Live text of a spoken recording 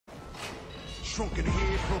Shrunken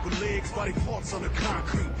head, broken legs, body parts on the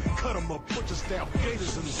concrete. Cut them up, butcher style,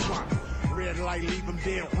 gators in the swamp. Red light, leave them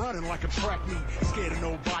dead, running like a track meet. Scared of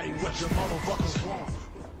nobody, what your motherfuckers want.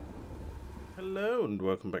 Hello and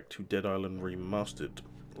welcome back to Dead Island Remastered.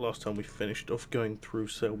 Last time we finished off going through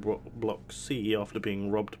cell block C after being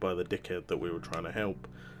robbed by the dickhead that we were trying to help.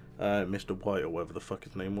 Mr. White, or whatever the fuck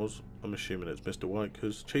his name was. I'm assuming it's Mr. White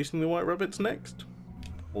because chasing the white rabbit's next.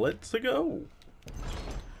 Let's go!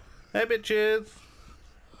 Hey bitches!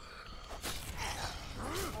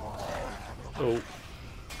 Oh.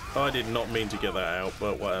 I did not mean to get that out,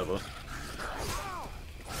 but whatever.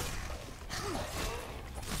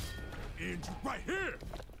 And you right here!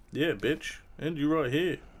 Yeah, bitch. And you right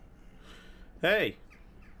here. Hey!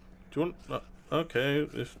 Do you want... okay,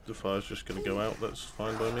 if the fire's just gonna go out, that's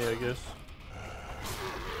fine by me, I guess.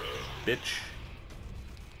 Bitch.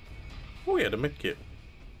 Oh, yeah, the medkit.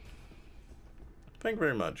 Thank you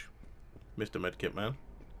very much, Mr. Medkit Man.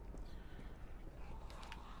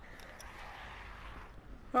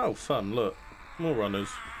 Oh, fun, look. More runners.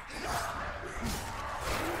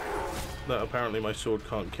 That apparently my sword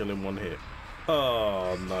can't kill in one hit.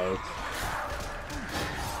 Oh, no.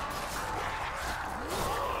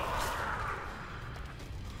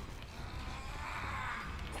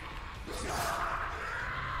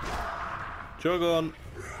 Jog on.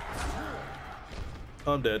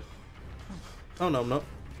 I'm dead. Oh, no, I'm not.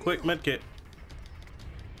 Quick, medkit.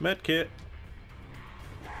 Medkit.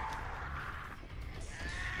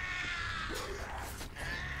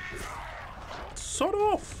 Sod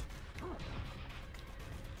off!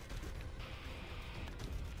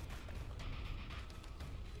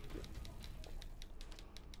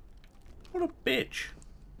 What a bitch.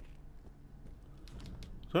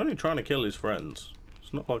 He's only trying to kill his friends.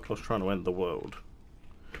 It's not like I was trying to end the world.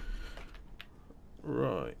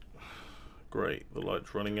 Right. Great. The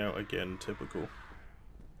light's running out again. Typical.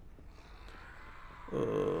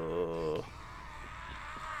 Do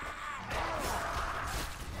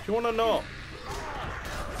you want to not?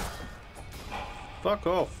 Fuck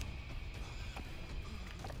off.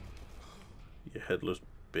 You headless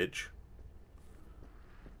bitch.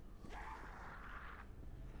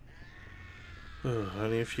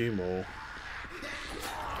 Only a few more.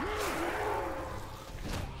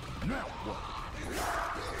 Now what?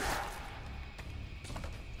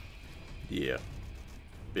 Yeah.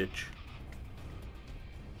 Bitch.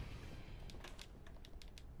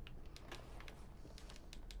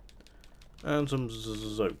 And some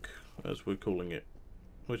Zoke, as we're calling it.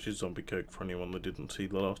 Which is zombie coke for anyone that didn't see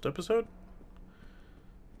the last episode.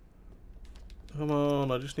 Come on,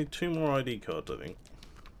 I just need 2 more ID cards, I think.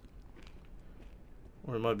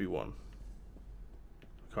 Or it might be 1.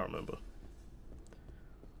 I can't remember.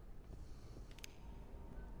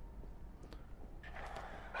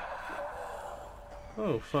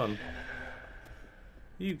 Oh, fun.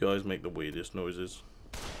 You guys make the weirdest noises.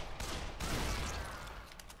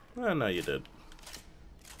 And now you're dead.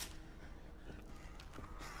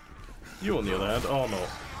 You on the other hand, oh no.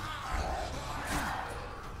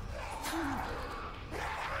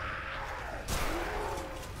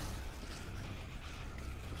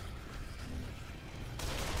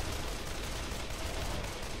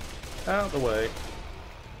 Out the way.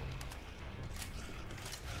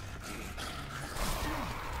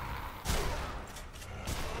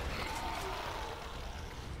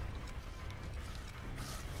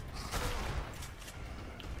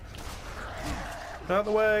 Out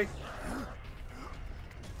the way.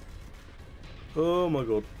 Oh my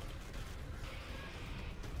god.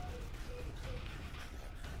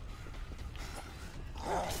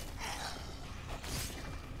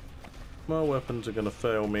 My weapons are gonna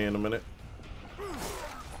fail me in a minute.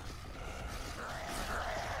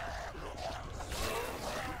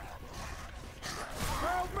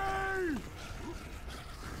 Help me!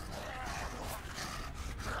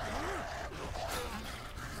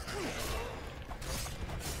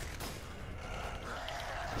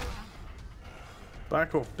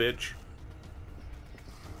 Back off, bitch.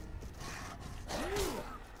 I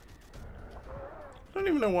don't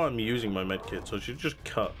even know why I'm using my medkit, so I should just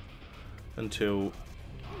cut until...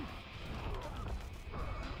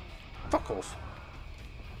 Fuck off!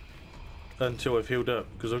 Until I've healed up,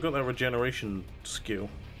 because I've got that regeneration skill.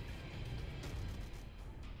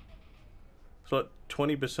 It's like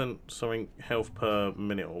 20% something health per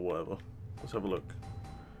minute or whatever. Let's have a look.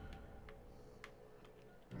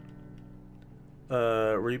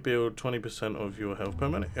 Rebuild 20% of your health per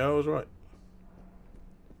minute. Yeah, I was right.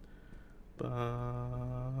 But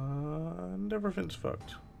everything's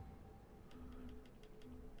fucked.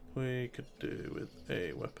 We could do with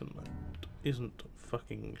a weapon that isn't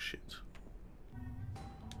fucking shit.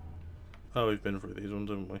 Oh, we've been through these ones,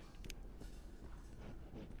 haven't we?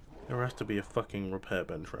 There has to be a fucking repair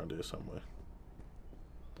bench around here somewhere.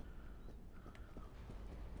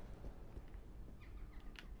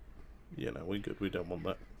 Yeah, no, we're good. We don't want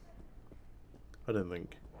that. I don't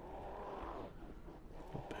think.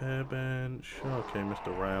 Repair bench. Okay,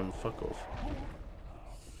 Mr. Ram, fuck off.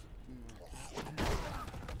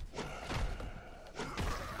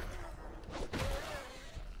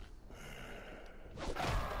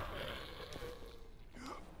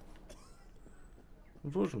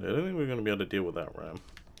 Unfortunately, I don't think we're going to be able to deal with that Ram.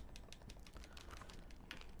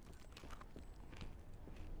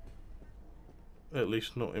 At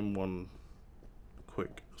least not in one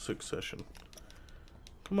quick succession.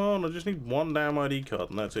 Come on, I just need one damn ID card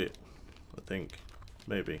and that's it. I think.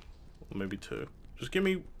 Maybe. Or maybe two. Just give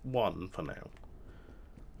me one for now.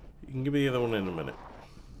 You can give me the other one in a minute.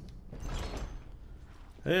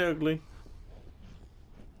 Hey, ugly.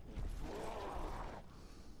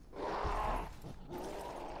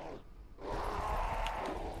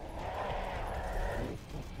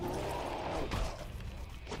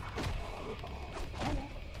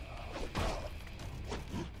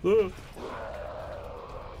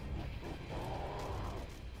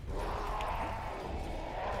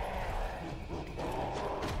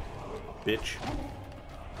 Bitch.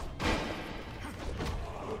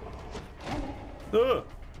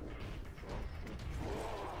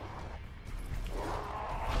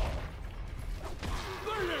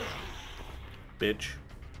 Bitch.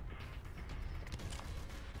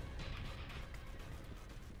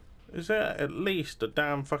 Is there at least a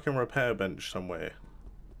damn fucking repair bench somewhere?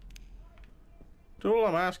 That's all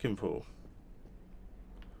I'm asking for.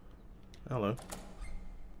 Hello.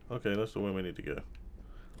 Okay, that's the way we need to go.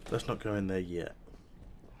 Let's not go in there yet.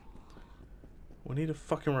 We need a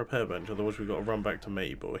fucking repair bench, otherwise we've got to run back to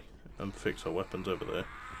Matey Boy and fix our weapons over there.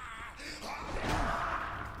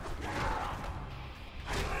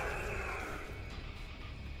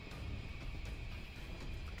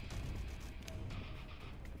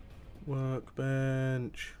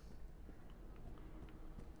 Workbench.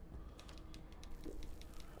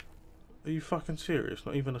 Are you fucking serious?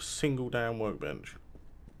 Not even a single damn workbench.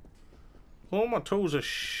 All my tools are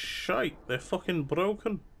shite. They're fucking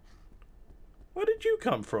broken. Where did you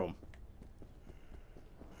come from?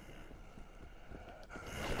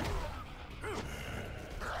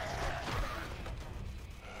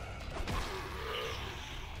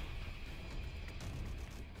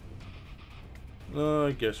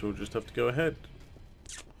 I guess we'll just have to go ahead.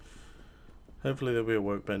 Hopefully there'll be a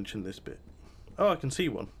workbench in this bit. Oh, I can see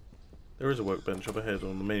one. There is a workbench up ahead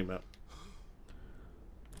on the minimap.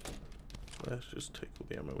 Let's just take all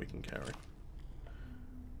the ammo we can carry.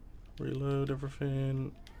 Reload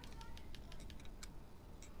everything.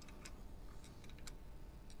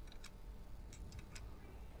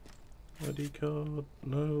 ID card?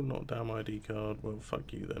 No, not damn ID card. Well,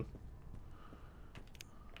 fuck you then.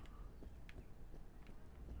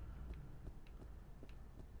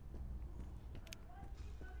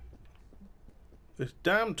 This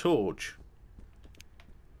damn torch.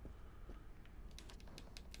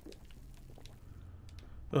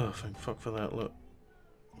 Oh, thank fuck for that, look.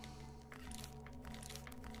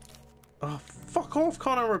 Oh, fuck off,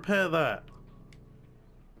 can't I repair that?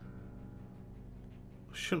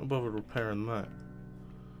 I shouldn't have bothered repairing that.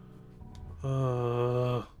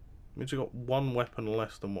 Means I got one weapon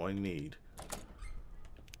less than what I need.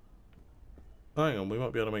 Hang on, we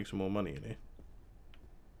might be able to make some more money in here.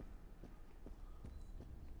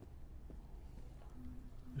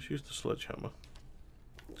 Let's use the sledgehammer.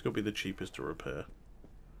 It's got to be the cheapest to repair.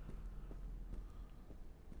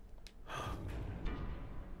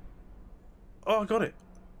 Oh, I got it.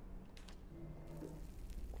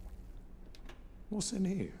 What's in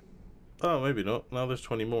here? Oh, maybe not. Now there's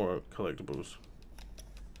 20 more collectibles.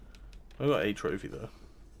 I got a trophy there.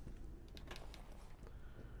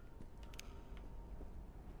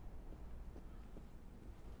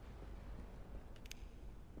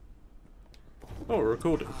 Oh, we're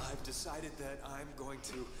recording. I've decided that I'm going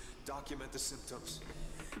to document the symptoms.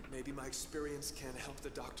 Maybe my experience can help the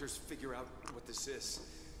doctors figure out what this is.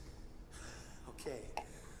 Okay,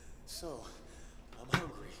 so I'm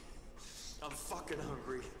hungry. I'm fucking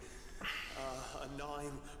hungry. A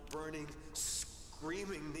gnawing, burning,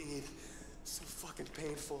 screaming need. So fucking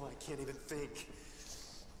painful I can't even think.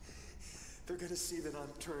 They're gonna see that I'm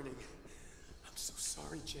turning. I'm so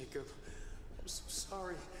sorry, Jacob. I'm so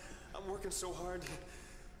sorry. I'm working so hard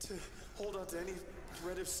to hold on to any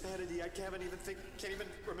thread of sanity. I can't even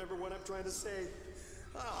remember what I'm trying to say.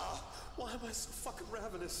 Ah, why am I so fucking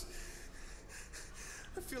ravenous?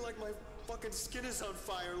 I feel like my fucking skin is on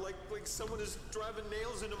fire, like someone is driving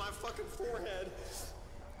nails into my fucking forehead.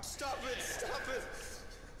 Stop it, stop it.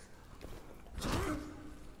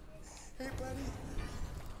 Hey, buddy.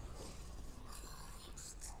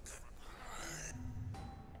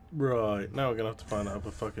 Right, now we're gonna have to find out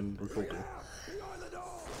a fucking recording. Behind the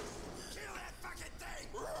door! Kill that fucking thing!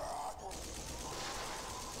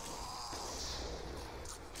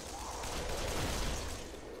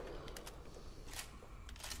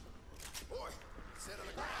 Boy, sit on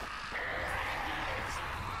the ground.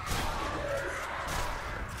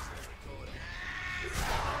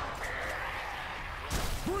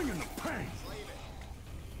 Bring in the pain!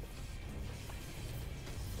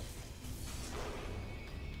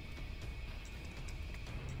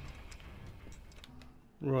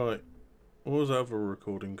 Right, what was that other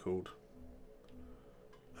recording called?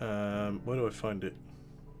 Where do I find it?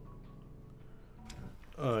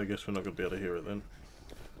 Oh, I guess we're not going to be able to hear it then.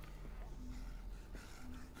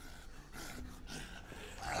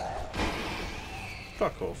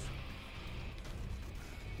 Fuck off.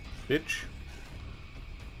 Bitch.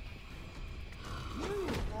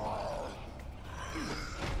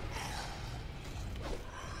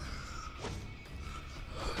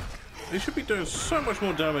 They should be doing so much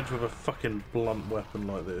more damage with a fucking blunt weapon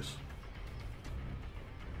like this.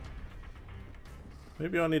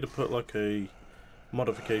 Maybe I need to put like a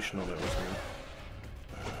modification on it or something.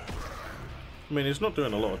 I mean, it's not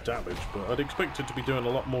doing a lot of damage, but I'd expect it to be doing a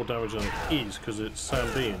lot more damage than it is, because it's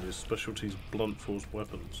Sam B and his specialty is blunt force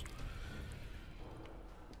weapons.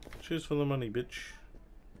 Cheers for the money, bitch.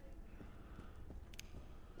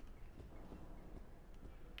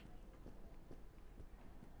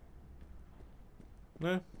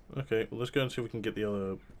 No? Okay, well let's go and see if we can get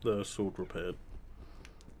the sword repaired.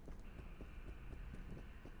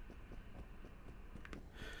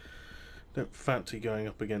 Don't fancy going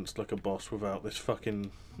up against like a boss without this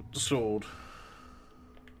fucking sword.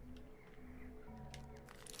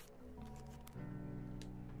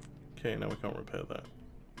 Okay, now we can't repair that.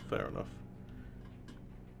 Fair enough.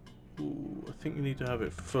 Ooh, I think you need to have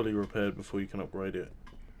it fully repaired before you can upgrade it.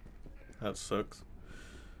 That sucks.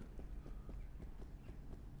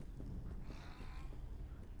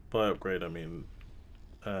 By upgrade, I mean,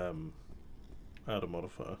 add a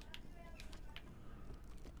modifier.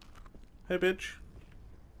 Hey, bitch.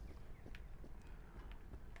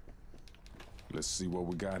 Let's see what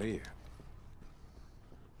we got here.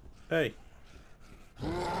 Hey.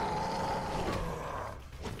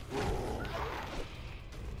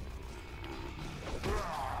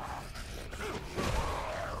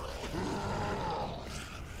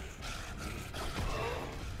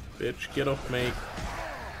 Bitch, get off me.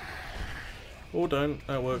 Or don't,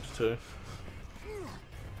 that works too.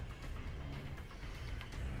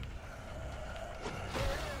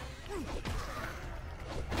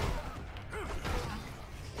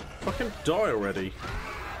 Fucking die already.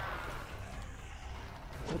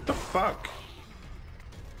 What the fuck?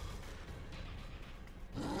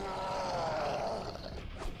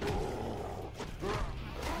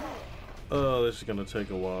 Oh, this is gonna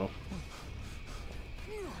take a while.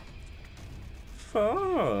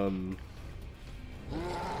 Fun!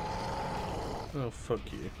 Oh, fuck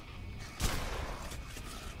you.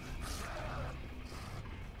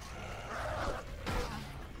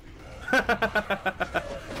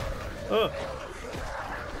 Oh.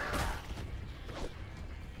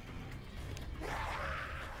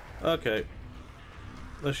 Okay.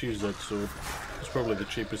 Let's use that sword. It's probably the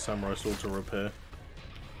cheapest samurai sword to repair.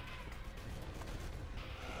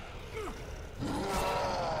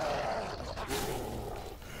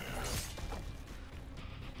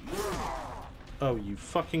 Oh, you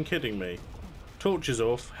fucking kidding me? Torch is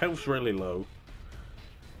off, health's really low.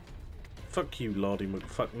 Fuck you, Lardy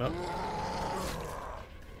McFucknut.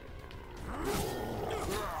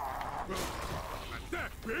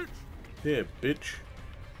 Yeah, bitch.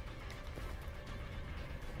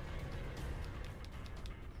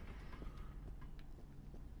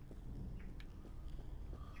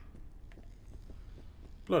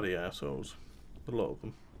 Bloody assholes. A lot of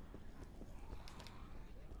them.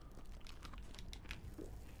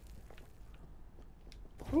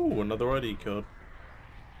 Ooh, another ID card.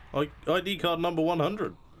 ID card number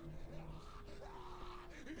 100.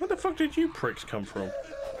 Where the fuck did you pricks come from?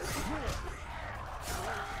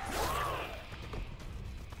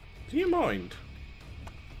 Do you mind?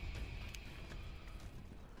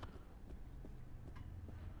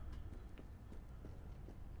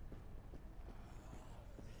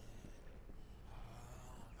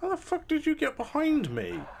 How the fuck did you get behind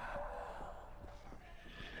me?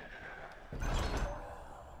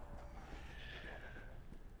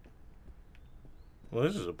 Well,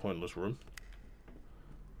 this is a pointless room.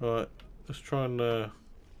 Right, let's try and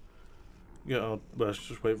get our... Let's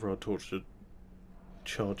just wait for our torch to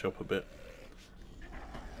charge up a bit.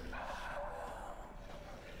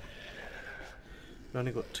 We've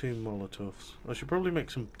only got 2 Molotovs. I should probably make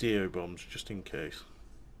some Dio bombs just in case.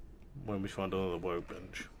 When we find another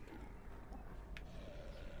workbench.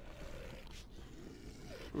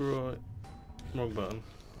 Right. Wrong button.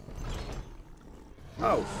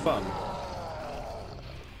 Oh, fun.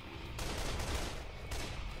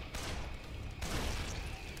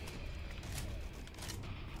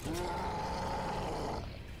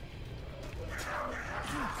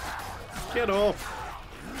 Get off!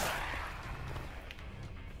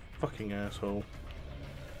 Fucking asshole.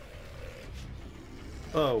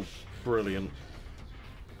 Oh, brilliant.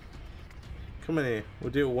 Come in here.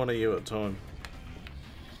 We'll deal with one of you at a time.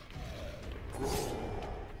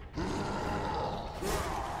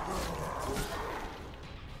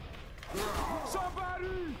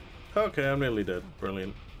 Okay, I'm nearly dead.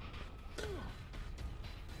 Brilliant.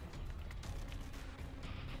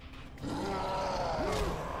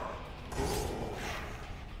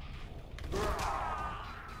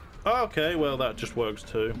 Okay, well that just works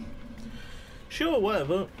too. Sure,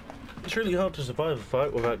 whatever. It's really hard to survive a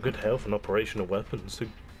fight without good health and operational weapons, so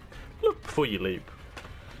look before you leap.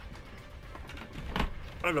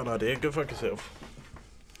 I got an idea, go fuck yourself.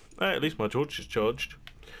 Hey, at least my torch is charged.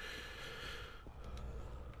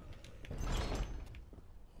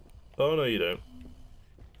 Oh no you don't.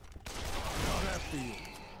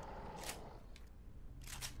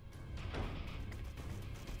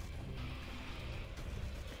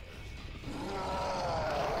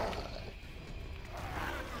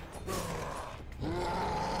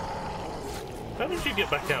 How did you get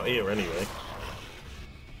back out here anyway?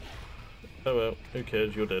 Oh well, who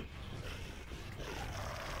cares, you're dead.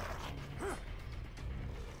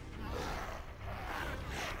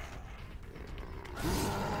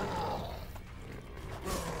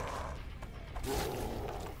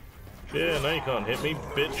 Yeah, now you can't hit me,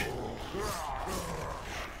 bitch.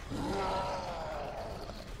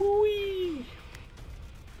 Whee!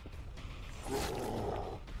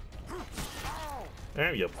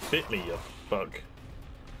 Ow, you bit me, you fuck.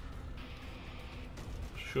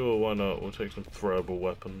 Sure, why not? We'll take some throwable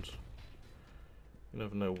weapons. You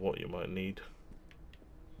never know what you might need.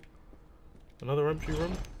 Another empty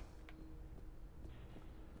room?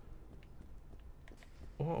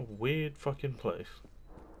 What a weird fucking place.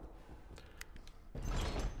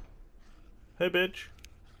 Hey bitch.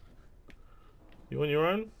 You on your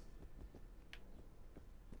own?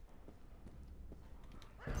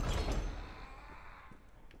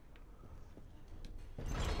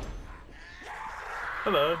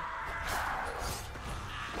 Hello.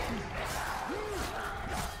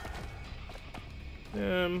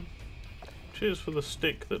 Cheers for the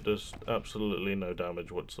stick that does absolutely no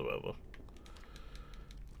damage whatsoever.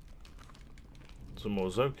 Some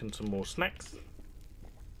more Zoke and some more snacks.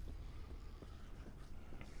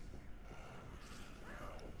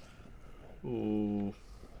 Ooh.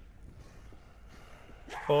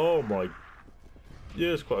 Oh my. Yeah,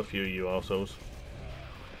 there's quite a few of you arseholes.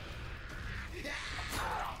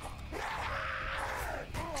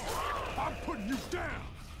 I'm putting you down.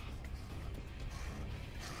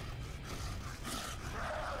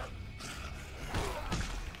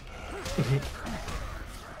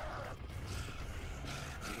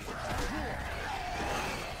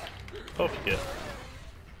 Off you get.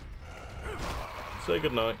 Say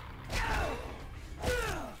goodnight.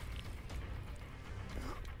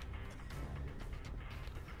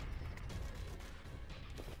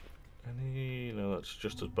 No, that's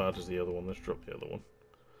just as bad as the other one. Let's drop the other one.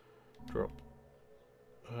 Drop.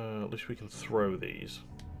 At least we can throw these.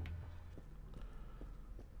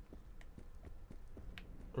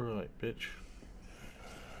 Right, bitch.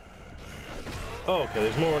 Oh, okay,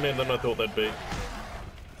 there's more in here than I thought there'd be.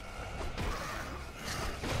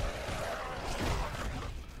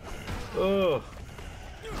 Oh.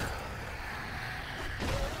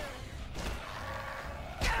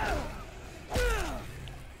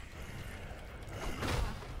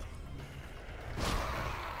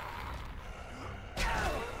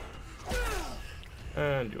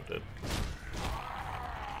 And you're dead.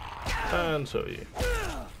 And so are you.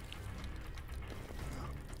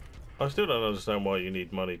 I still don't understand why you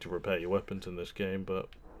need money to repair your weapons in this game, but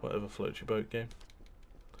whatever floats your boat, game.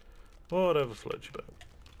 Whatever floats your boat.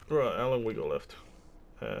 Right, how long we got left?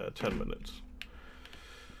 10 minutes.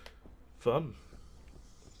 Fun.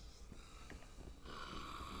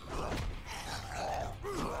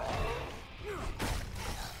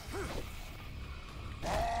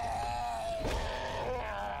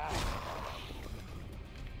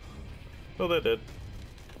 Oh, they're dead.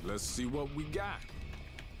 Let's see what we got.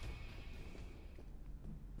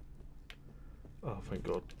 Oh, thank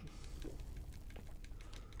God.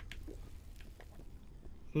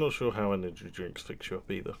 I'm not sure how energy drinks fix you up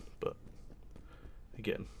either, but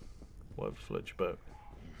again, whatever floats your boat.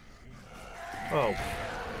 Oh,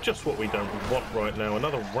 just what we don't want right now,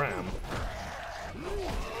 another ram.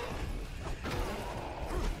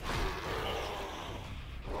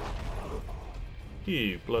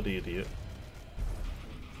 You bloody idiot.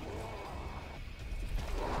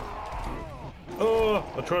 Oh,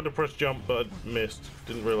 I tried to press jump, but I missed.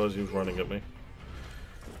 Didn't realise he was running at me.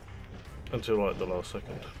 Until like the last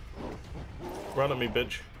second. Run at me,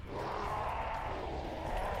 bitch.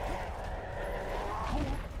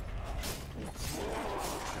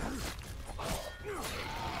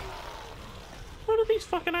 Where do these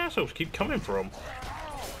fucking assholes keep coming from?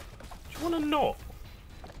 Do you want to not?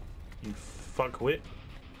 You fuckwit.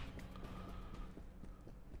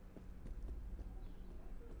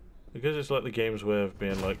 Because it's like the game's way of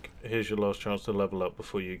being like, here's your last chance to level up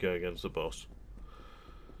before you go against the boss.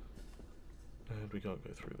 And we can't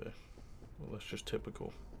go through there. Well, that's just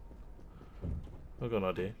typical. I've got an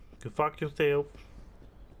idea. Go fuck yourself.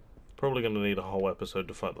 Probably going to need a whole episode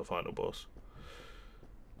to fight the final boss.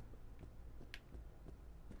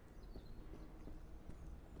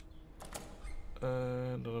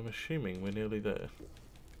 And I'm assuming we're nearly there.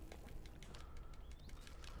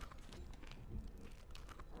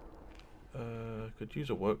 Could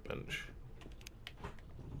use a workbench.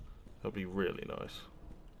 That'd be really nice.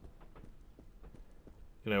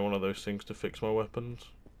 You know, one of those things to fix my weapons.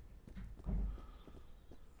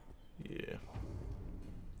 Yeah.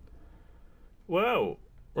 Well,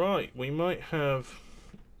 right, we might have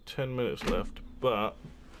 10 minutes left, but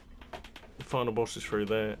the final boss is through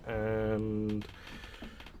there, and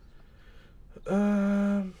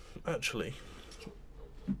actually,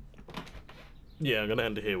 yeah, I'm going to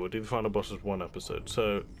end it here. We'll do the final boss as one episode.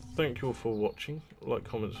 So, thank you all for watching. Like,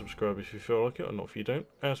 comment, subscribe if you feel like it, or not if you don't,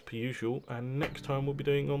 as per usual. And next time we'll be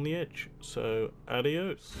doing On the Edge. So,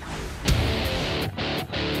 adios.